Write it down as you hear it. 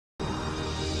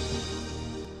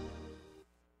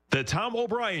The Tom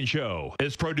O'Brien Show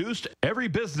is produced every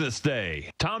business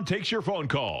day. Tom takes your phone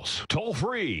calls toll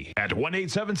free at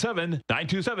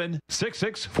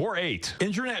 1-877-927-6648.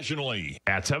 Internationally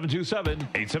at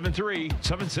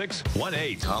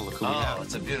 727-873-7618. Oh, look who we have.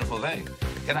 It's a beautiful day.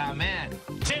 Got our man,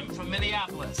 Tim from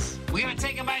Minneapolis. We gonna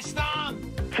take it by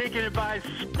storm? Taking it by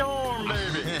storm,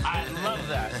 baby. I love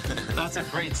that. That's a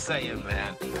great saying,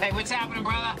 man. Hey, what's happening,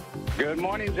 brother? Good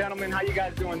morning, gentlemen. How you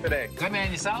guys doing today? Good,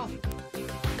 man. Yourself?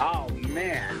 Oh,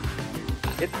 man.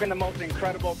 It's been the most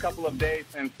incredible couple of days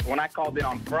since when I called in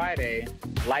on Friday,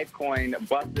 Litecoin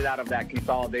busted out of that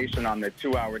consolidation on the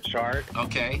 2-hour chart.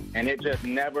 Okay. And it just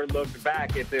never looked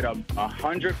back. It did a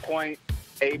 100-point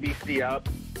ABC up,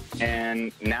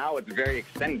 and now it's very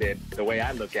extended the way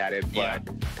I look at it. But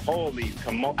holy,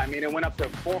 I mean, it went up to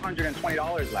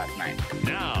 $420 last night.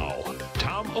 Now,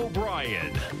 Tom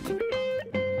O'Brien.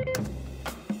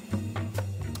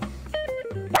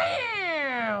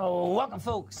 Welcome,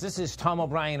 folks. This is Tom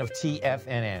O'Brien of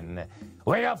TFNN.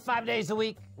 We go 5 days a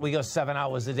week. We go 7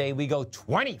 hours a day. We go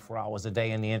 24 hours a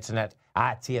day on the internet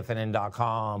at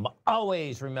TFNN.com.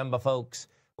 Always remember, folks,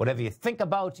 whatever you think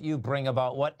about, you bring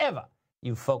about. Whatever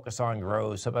you focus on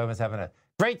grows. Hope everyone's having a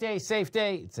great day, safe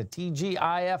day. It's a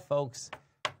TGIF, folks.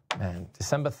 And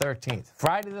December 13th,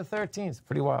 Friday the 13th,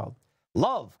 pretty wild.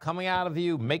 Love coming out of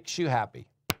you makes you happy.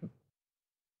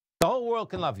 The whole world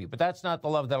can love you, but that's not the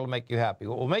love that will make you happy.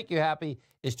 What will make you happy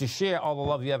is to share all the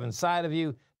love you have inside of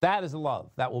you. That is the love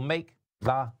that will make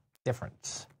the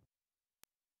difference.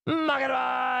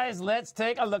 Market-wise, let's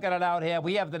take a look at it out here.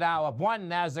 We have the Dow up 1,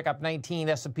 NASDAQ up 19,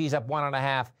 S&P's up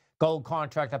 1.5, gold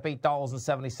contract up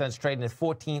 $8.70, trading at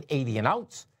 $14.80 an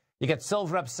ounce. You get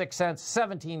silver up 6 cents,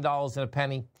 $17 and a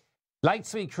penny. Light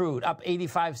sweet crude up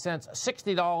 85 cents,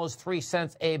 $60, 3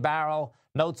 cents a barrel.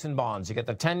 Notes and bonds. You get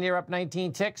the 10-year up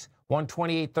 19 ticks,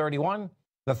 128.31.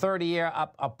 The 30-year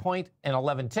up a point and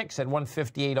 11 ticks at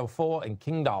 158.04. And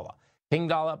King Dollar. King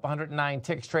Dollar up 109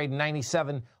 ticks, trading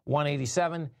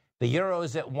 97.187. The euro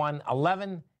is at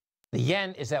 111. The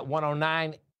yen is at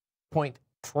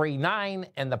 109.39.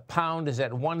 And the pound is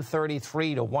at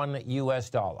 133 to 1 US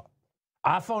dollar.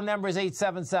 Our phone number is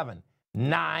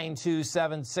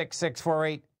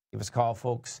 877-927-6648. Give us a call,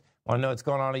 folks. Want to know what's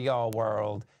going on in your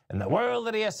world. In the world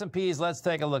of the S&Ps, let's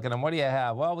take a look at them. What do you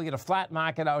have? Well, we get a flat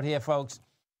market out here, folks.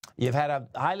 You've had a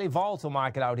highly volatile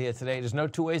market out here today. There's no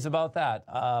two ways about that.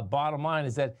 Bottom line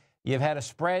is that you've had a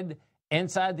spread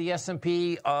inside the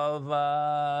S&P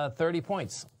of 30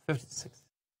 points. 56.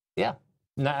 Yeah,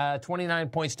 29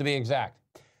 points to be exact.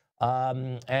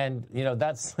 And, you know,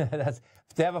 that's to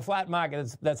have a flat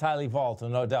market, that's highly volatile,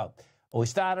 no doubt. We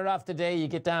started off today, you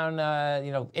get down,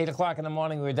 8 o'clock in the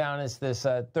morning, we were down as this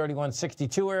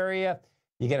 3162 area.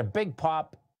 You get a big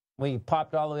pop. We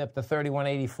popped all the way up to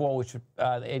 3184, which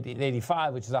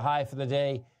 85, which is a high for the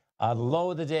day. The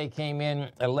low of the day came in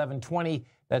at 1120.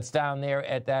 That's down there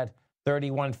at that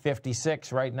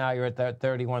 3156. Right now, you're at that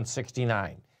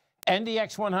 3169.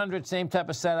 NDX 100, same type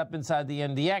of setup inside the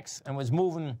NDX, and was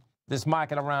moving this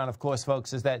market around, of course,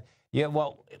 folks, is that,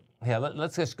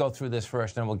 let's just go through this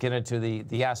first, and we'll get into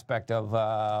the aspect of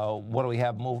what do we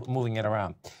have moving it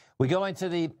around. We go into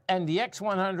the NDX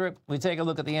 100. We take a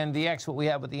look at the NDX, what we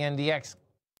have with the NDX.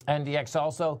 NDX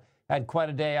also had quite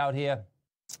a day out here.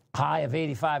 High of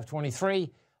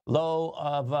 85.23, low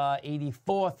of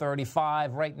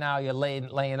 84.35. Right now, you're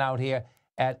laying out here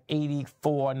at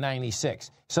 84.96.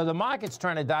 So the market's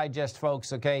trying to digest,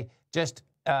 folks, okay, just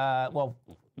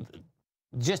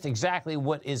exactly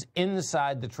what is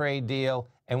inside the trade deal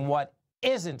and what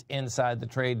isn't inside the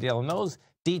trade deal. And those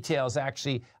details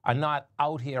actually are not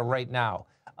out here right now.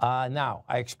 Now,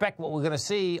 I expect what we're going to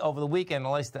see over the weekend,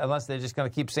 unless they're just going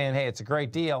to keep saying, hey, it's a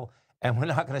great deal, and we're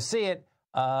not going to see it,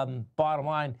 bottom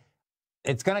line,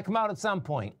 it's going to come out at some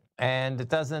point, and it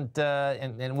doesn't,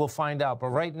 and we'll find out. But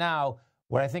right now,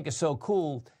 what I think is so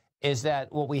cool is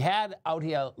that what we had out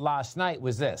here last night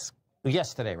was this,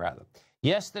 yesterday rather.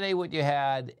 Yesterday, what you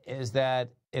had is that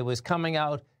it was coming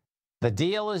out, the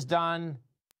deal is done,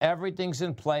 everything's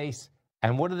in place,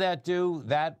 and what did that do?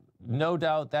 That, no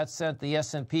doubt, that sent the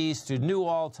S&Ps to new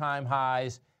all-time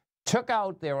highs, took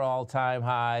out their all-time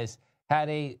highs, had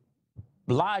a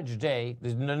large day,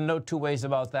 there's no two ways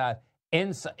about that,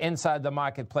 inside the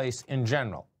marketplace in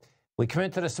general. We come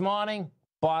into this morning,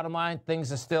 bottom line,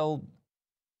 things are still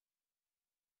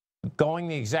going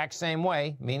the exact same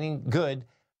way, meaning good.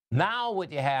 Now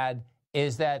what you had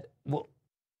is that,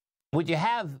 what you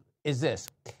have is this.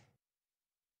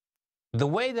 The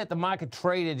way that the market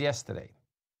traded yesterday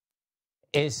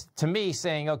is, to me,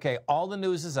 saying, okay, all the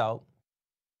news is out.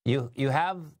 You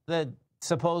have the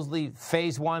supposedly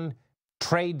phase one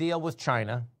trade deal with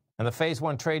China. And the phase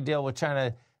one trade deal with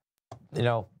China, you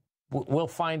know, we'll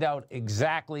find out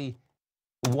exactly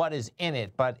what is in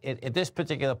it. But at this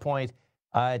particular point,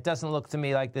 it doesn't look to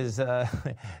me like there's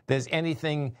there's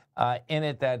anything in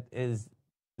it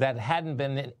that hadn't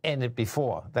been in it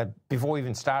before, that before we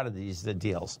even started the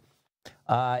deals.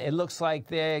 It looks like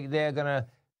they're going to,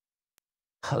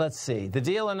 let's see. The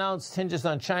deal announced hinges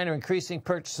on China increasing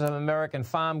purchases of American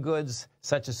farm goods,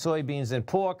 such as soybeans and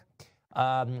pork.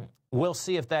 We'll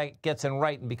see if that gets in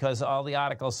writing, because all the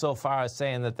articles so far are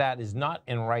saying that that is not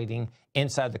in writing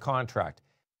inside the contract.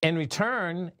 In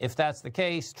return, if that's the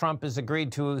case, Trump has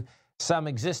agreed to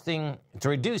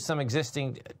reduce some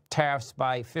existing tariffs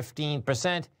by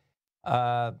 15%,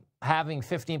 having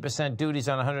 15% duties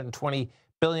on 120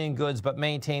 billion goods, but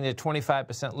maintain a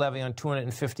 25% levy on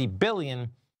 250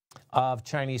 billion of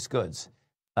Chinese goods.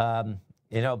 You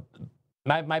know,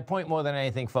 my point more than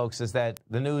anything, folks, is that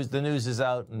the news is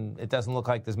out, and it doesn't look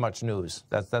like there's much news.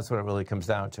 That's what it really comes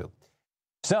down to.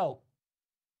 So,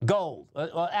 gold.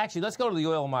 Well, actually, let's go to the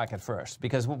oil market first,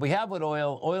 because what we have with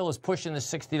oil is pushing the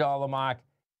 $60 mark.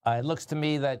 It looks to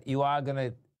me that you are going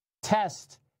to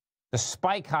test the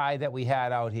spike high that we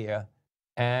had out here,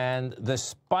 and the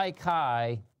spike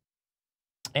high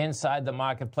inside the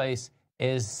marketplace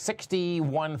is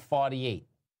 61.48.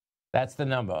 That's the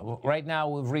number. Right now,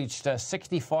 we've reached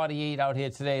 60.48 out here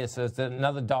today. So it's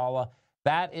another dollar.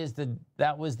 That was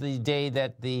the day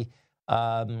that the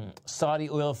Saudi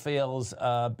oil fields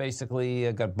basically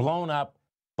got blown up.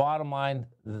 Bottom line,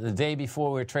 the day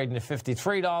before we were trading at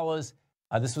 $53.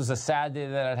 This was a sad day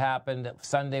that it happened.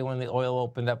 Sunday, when the oil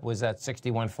opened up, was at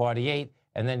 61.48,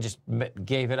 and then just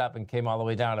gave it up and came all the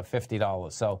way down to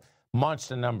 $50. So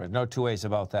monster numbers, no two ways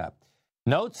about that.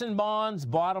 Notes and bonds,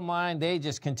 bottom line, they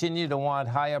just continue to want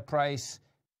higher price,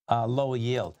 lower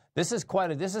yield. This is quite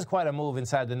a move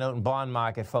inside the note and bond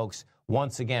market, folks.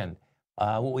 Once again,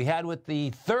 what we had with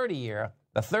the 30-year,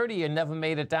 never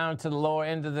made it down to the lower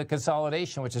end of the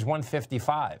consolidation, which is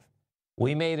 155.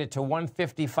 We made it to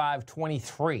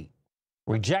 155.23.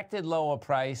 Rejected lower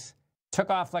price, took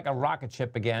off like a rocket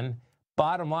ship again.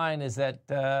 Bottom line is that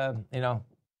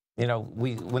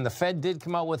when the Fed did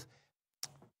come out with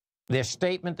their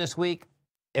statement this week,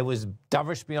 it was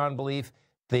dovish beyond belief.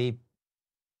 The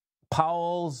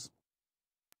Powell's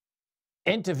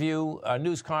interview,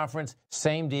 news conference,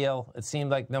 same deal. It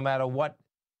seemed like no matter what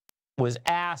was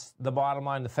asked, the bottom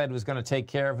line, the Fed was going to take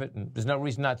care of it, and there's no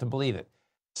reason not to believe it.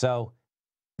 So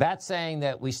that's saying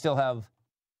that we still have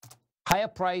higher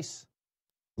price,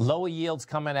 lower yields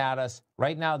coming at us.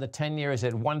 Right now, the 10-year is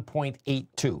at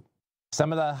 1.82.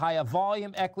 Some of the higher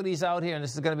volume equities out here, and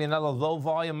this is going to be another low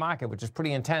volume market, which is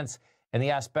pretty intense in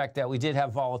the aspect that we did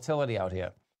have volatility out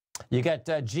here. You get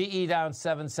GE down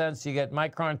 7 cents. You get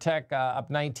Micron Tech up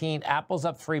 19. Apple's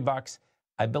up $3.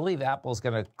 I believe Apple's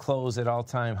going to close at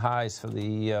all-time highs for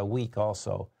the week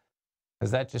also,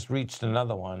 because that just reached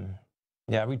another one.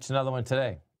 Yeah, reached another one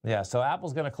today. Yeah, so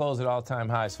Apple's going to close at all-time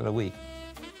highs for the week.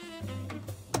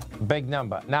 Big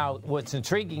number. Now, what's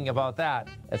intriguing about that,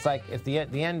 it's like if the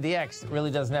NDX really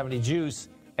doesn't have any juice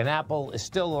and Apple is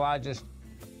still the largest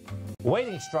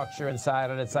weighting structure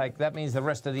inside it, it's like that means the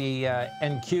rest of the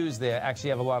NQs there actually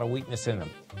have a lot of weakness in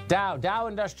them. Dow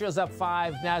Industrial's up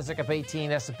 5, NASDAQ up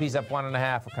 18, S&P's up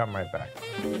 1.5. We'll come right back.